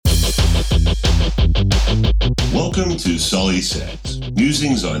Welcome to Sully Says,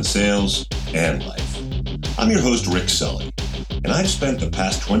 musings on sales and life. I'm your host, Rick Sully, and I've spent the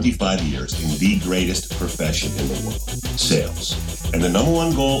past 25 years in the greatest profession in the world, sales. And the number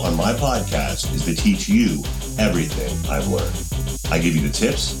one goal on my podcast is to teach you everything I've learned. I give you the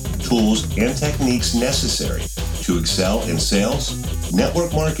tips, tools, and techniques necessary to excel in sales,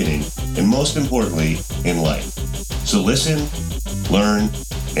 network marketing, and most importantly, in life. So listen, learn,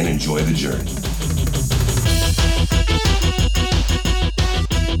 and enjoy the journey.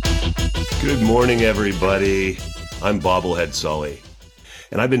 Good morning, everybody. I'm Bobblehead Sully,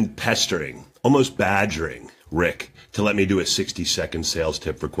 and I've been pestering, almost badgering Rick to let me do a 60-second sales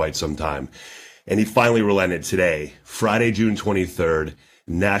tip for quite some time. And he finally relented today, Friday, June 23rd,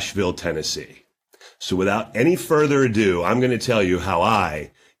 Nashville, Tennessee. So without any further ado, I'm going to tell you how I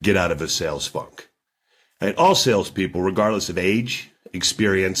get out of a sales funk. And all salespeople, regardless of age,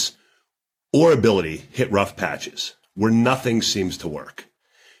 experience, or ability, hit rough patches where nothing seems to work.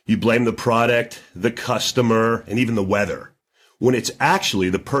 You blame the product, the customer, and even the weather, when it's actually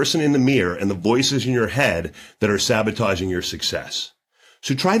the person in the mirror and the voices in your head that are sabotaging your success.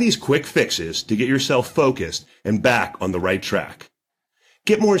 So try these quick fixes to get yourself focused and back on the right track.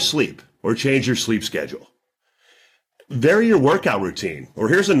 Get more sleep or change your sleep schedule. Vary your workout routine, or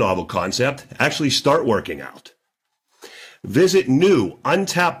here's a novel concept, actually start working out. Visit new,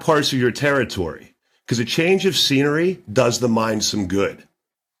 untapped parts of your territory, because a change of scenery does the mind some good.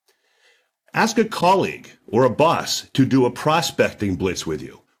 Ask a colleague or a boss to do a prospecting blitz with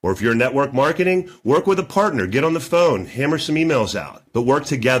you. Or if you're network marketing, work with a partner, get on the phone, hammer some emails out, but work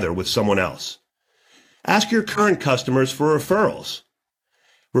together with someone else. Ask your current customers for referrals.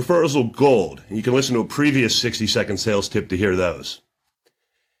 Referrals are gold, and you can listen to a previous 60-second sales tip to hear those.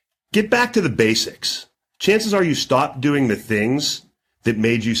 Get back to the basics. Chances are you stopped doing the things that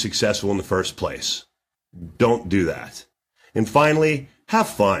made you successful in the first place. Don't do that. And finally, have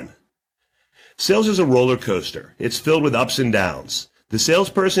fun. Sales is a roller coaster. It's filled with ups and downs. The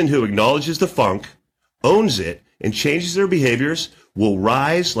salesperson who acknowledges the funk, owns it, and changes their behaviors will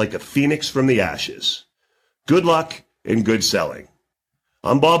rise like a phoenix from the ashes. Good luck and good selling.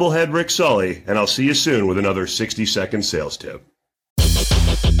 I'm Bobblehead Rick Sully, and I'll see you soon with another 60-second sales tip.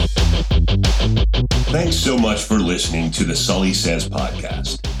 Thanks so much for listening to the Sully Says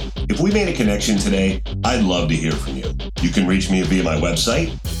podcast. If we made a connection today, I'd love to hear from you. You can reach me via my website,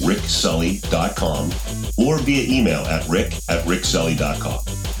 ricksully.com, or via email at rick@ricksully.com.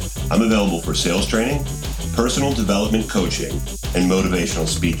 I'm available for sales training, personal development coaching, and motivational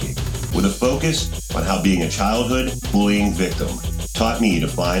speaking, with a focus on how being a childhood bullying victim taught me to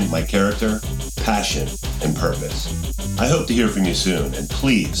find my character, passion, and purpose. I hope to hear from you soon, and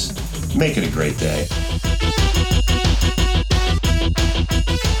please make it a great day.